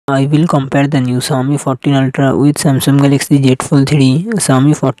I will compare the new Xiaomi 14 Ultra with Samsung Galaxy Z Fold 3.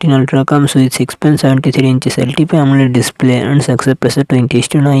 Xiaomi 14 Ultra comes with 6.73 inches LTP AMOLED display and success ratio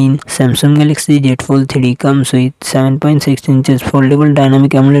 20:9. Samsung Galaxy Z Fold 3 comes with 7.6 inches foldable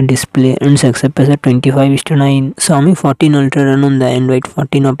dynamic AMOLED display and success ratio 25:9. Xiaomi 14 Ultra run on the Android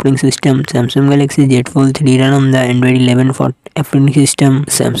 14 operating system. Samsung Galaxy Z Fold 3 run on the Android 11 operating system.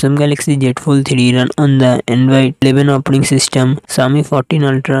 Samsung Galaxy Z Fold 3 run on the Android 11 operating system. Xiaomi 14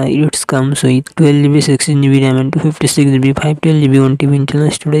 Ultra it comes with 12GB 16GB RAM and 256GB 512GB 1TB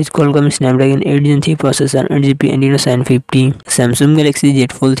internal storage. Qualcomm Snapdragon 8 Gen 3 processor, 8GB Adreno 750. Samsung Galaxy Z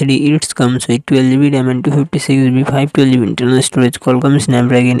Fold 3 it comes with 12GB RAM and 256GB 512GB internal storage. Qualcomm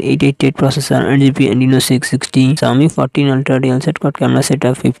Snapdragon 888 processor, 8GB Adreno 660. Xiaomi 14 Ultra real set quad camera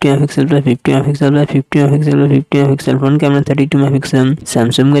setup 50MP plus 50MP plus 50MP plus 50MP. Front camera 32MP.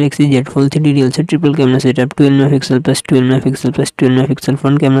 Samsung Galaxy Z Fold 3 real set triple camera setup 12MP plus 12MP plus 12MP.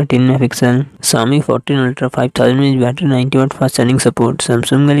 Front camera 10MP. Xiaomi 14 Ultra 5000 mAh battery, 90W fast charging support.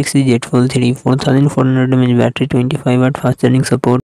 Samsung Galaxy Z Fold 3 4400 mAh battery, 25W fast charging support.